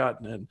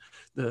Forgotten and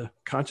the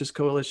Conscious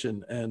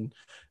Coalition, and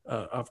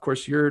of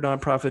course your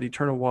nonprofit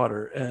Eternal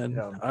Water. And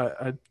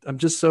I'm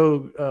just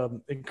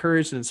so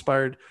encouraged and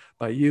inspired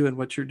by you and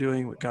what you're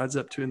doing, what God's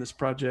up to in this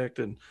project.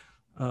 And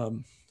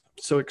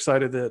so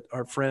excited that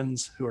our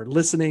friends who are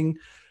listening,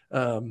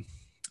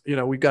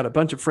 we've got a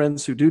bunch of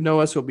friends who do know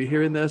us who'll be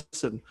hearing this.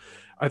 And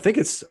I think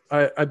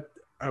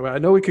I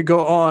know we could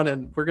go on,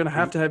 and we're going to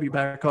have you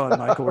back on,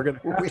 Michael. We're going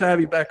to have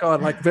you back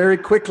on, like, very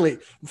quickly.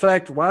 In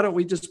fact, why don't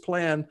we just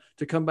plan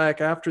to come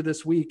back after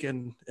this week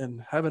and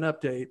have an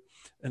update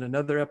and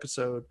another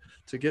episode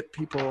to get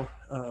people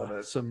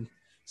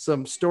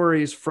some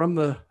stories from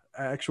the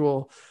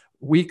actual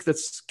week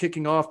that's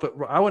kicking off. But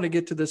I want to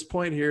get to this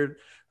point here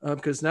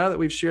because now that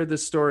we've shared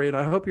this story, and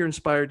I hope you're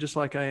inspired just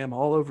like I am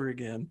all over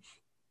again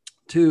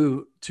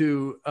to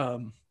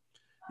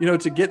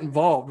get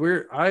involved.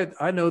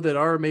 I know that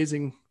our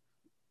Amazing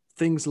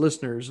Things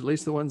listeners, at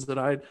least the ones that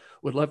I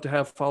would love to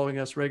have following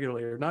us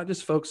regularly, are not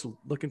just folks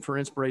looking for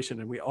inspiration.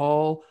 And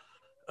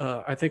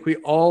I think we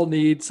all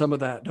need some of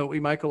that, don't we,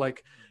 Michael?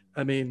 Like,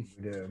 I mean,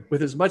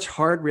 with as much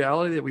hard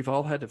reality that we've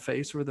all had to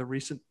face over the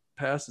recent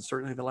past, and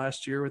certainly the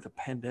last year with the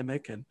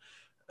pandemic, and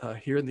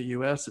here in the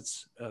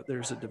U.S.,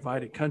 there's a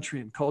divided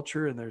country and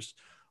culture, and there's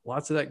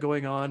lots of that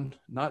going on,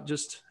 not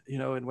just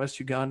in West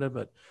Uganda,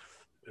 but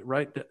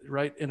right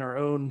in our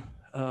own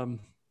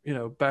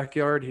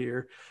backyard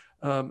here,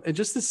 and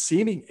just this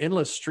seeming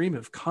endless stream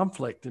of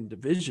conflict and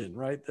division,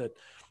 right? That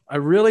I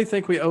really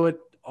think we owe it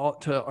all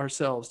to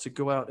ourselves to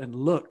go out and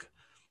look,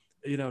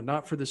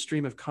 not for the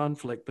stream of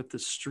conflict, but the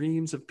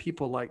streams of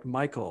people like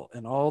Michael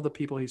and all the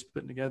people he's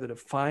putting together to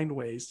find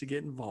ways to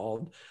get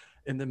involved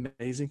in the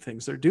amazing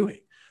things they're doing.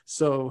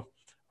 So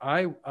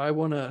I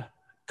want to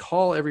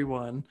call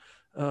everyone,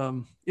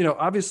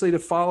 obviously to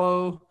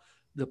follow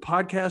the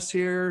podcast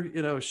here,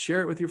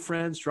 share it with your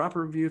friends, drop a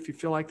review if you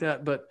feel like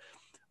that. But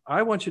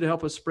I want you to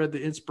help us spread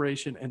the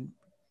inspiration and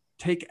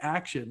take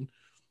action.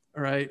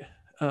 All right.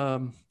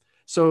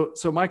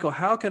 So Michael,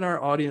 how can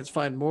our audience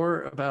find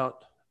more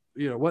about,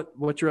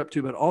 what you're up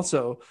to, but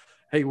also,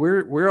 hey,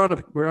 we're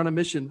on a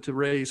mission to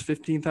raise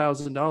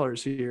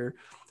 $15,000 here,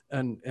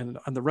 and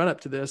on the run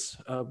up to this,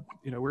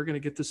 we're going to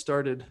get this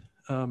started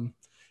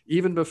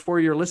even before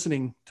you're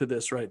listening to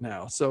this right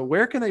now. So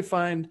where can they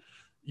find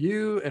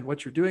you and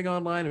what you're doing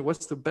online, and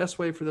what's the best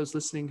way for those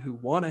listening who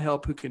want to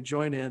help, who can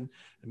join in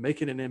and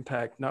making an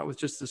impact, not with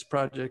just this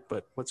project,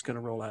 but what's going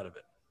to roll out of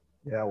it?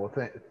 Yeah, well,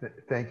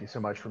 thank you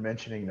so much for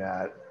mentioning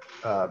that,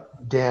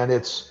 Dan.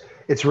 It's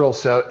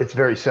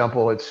very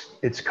simple. It's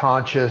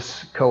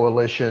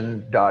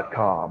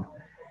consciouscoalition.com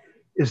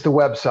is the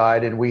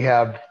website, and we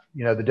have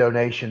the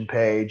donation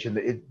page, and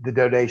the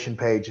donation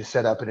page is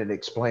set up and it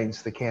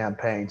explains the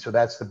campaign. So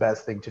that's the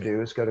best thing to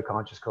do, is go to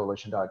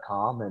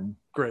consciouscoalition.com, and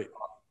great.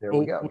 There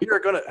we go.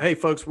 Hey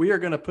folks, we are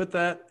going to put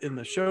that in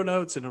the show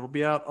notes, and it'll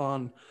be out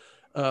on,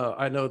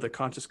 I know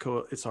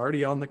it's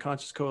already on the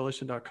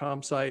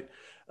consciouscoalition.com site.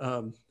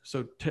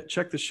 So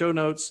check the show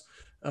notes.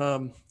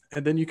 And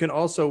then you can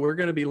also, we're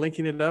going to be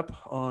linking it up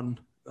on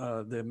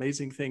the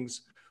Amazing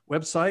Things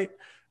website,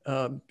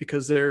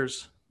 because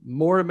there's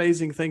more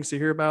amazing things to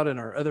hear about in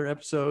our other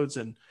episodes,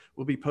 and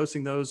we'll be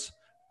posting those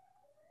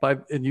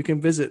and you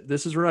can visit,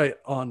 this is right,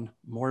 on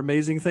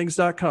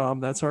moreamazingthings.com.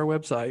 That's our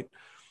website,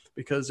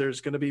 because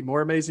there's going to be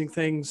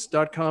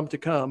moreamazingthings.com to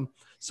come.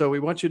 So we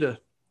want you to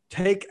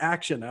take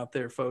action out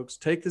there, folks.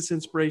 Take this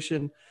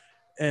inspiration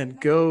and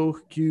go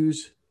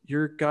use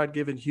your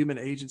God-given human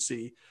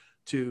agency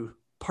to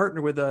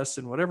partner with us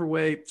in whatever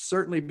way.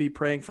 Certainly be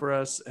praying for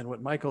us and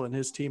what Michael and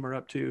his team are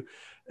up to.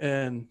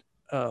 And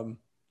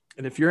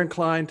if you're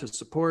inclined to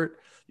support,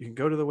 you can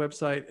go to the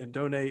website and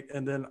donate.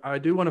 And then I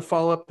do want to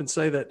follow up and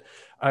say that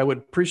I would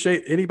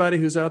appreciate anybody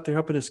who's out there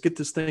helping us get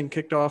this thing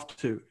kicked off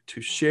to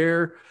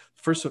share.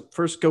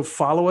 First, go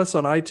follow us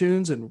on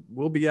iTunes, and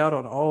we'll be out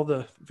on all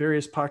the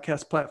various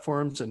podcast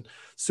platforms. And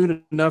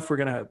soon enough,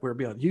 we'll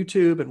be on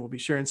YouTube, and we'll be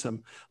sharing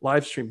some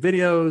live stream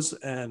videos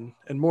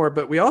and more.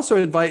 But we also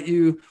invite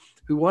you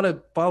who want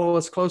to follow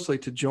us closely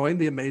to join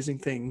the Amazing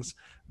Things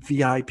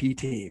VIP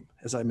team,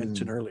 as I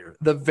mentioned earlier,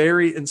 the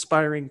very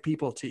inspiring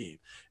people team.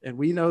 And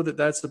we know that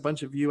that's a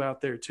bunch of you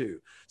out there too.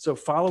 So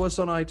follow us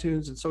on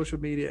iTunes and social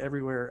media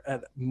everywhere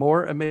at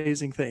More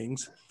Amazing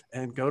Things,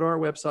 and go to our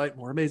website,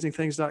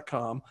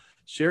 moreamazingthings.com.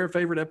 Share a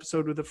favorite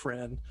episode with a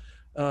friend.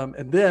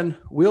 And then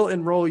we'll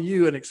enroll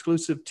you in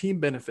exclusive team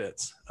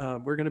benefits.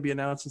 We're going to be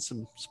announcing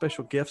some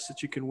special gifts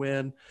that you can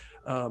win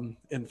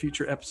in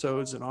future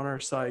episodes and on our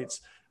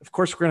sites. Of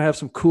course, we're going to have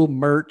some cool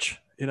merch.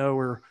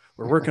 We're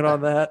working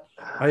on that.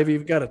 I've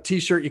even got a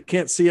t-shirt. You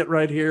can't see it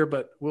right here,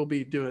 but we'll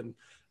be doing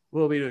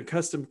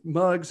custom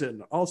mugs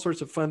and all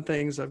sorts of fun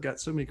things. I've got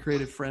so many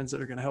creative friends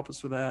that are going to help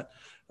us with that.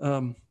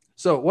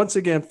 So once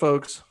again,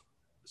 folks,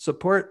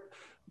 support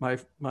my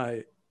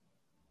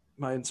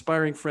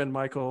inspiring friend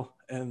Michael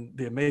and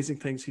the amazing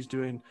things he's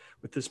doing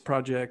with this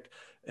project.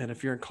 And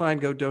if you're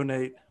inclined, go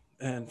donate.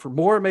 And for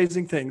more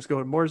amazing things, go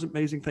to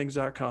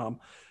moreamazingthings.com.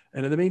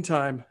 And in the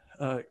meantime,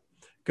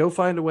 go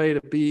find a way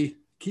to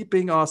keep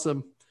being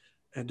awesome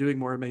and doing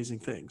more amazing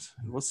things.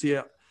 And we'll see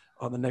you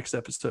on the next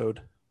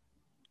episode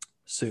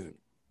soon.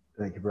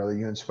 Thank you, brother.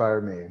 You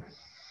inspire me.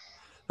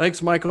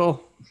 Thanks,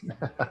 Michael.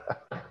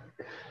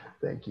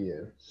 Thank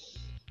you.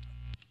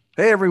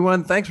 Hey,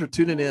 everyone. Thanks for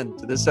tuning in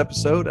to this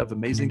episode of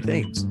Amazing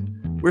Things.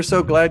 We're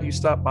so glad you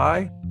stopped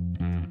by,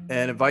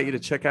 and invite you to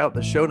check out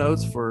the show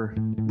notes for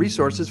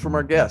resources from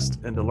our guest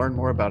and to learn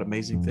more about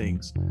Amazing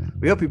Things.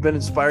 We hope you've been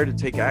inspired to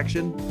take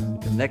action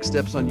and next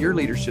steps on your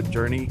leadership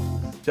journey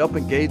to help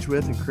engage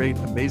with and create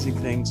amazing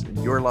things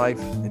in your life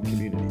and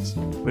communities.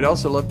 We'd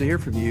also love to hear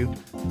from you.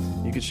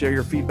 You can share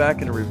your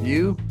feedback in a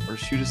review or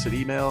shoot us an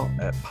email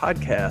at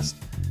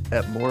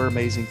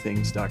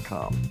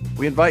podcast@moreamazingthings.com.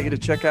 We invite you to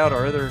check out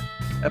our other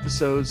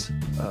episodes,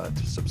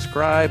 to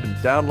subscribe and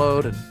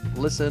download and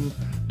listen.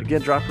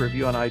 Again, drop a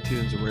review on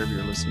iTunes or wherever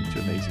you're listening to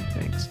Amazing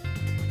Things.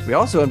 We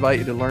also invite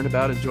you to learn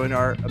about and join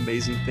our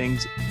Amazing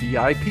Things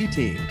VIP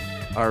team,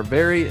 our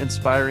very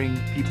inspiring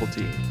people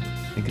team,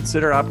 and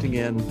consider opting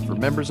in for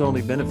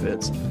members-only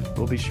benefits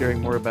we'll be sharing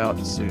more about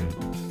soon.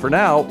 For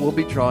now, we'll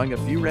be drawing a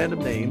few random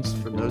names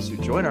from those who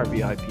join our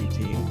VIP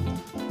team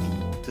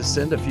to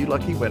send a few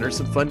lucky winners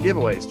some fun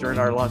giveaways during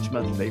our launch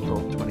month of April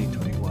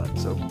 2021.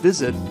 So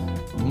visit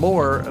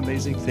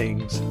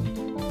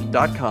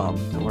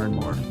moreamazingthings.com to learn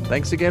more.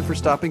 Thanks again for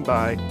stopping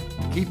by.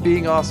 Keep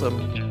being awesome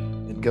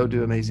and go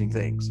do amazing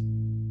things.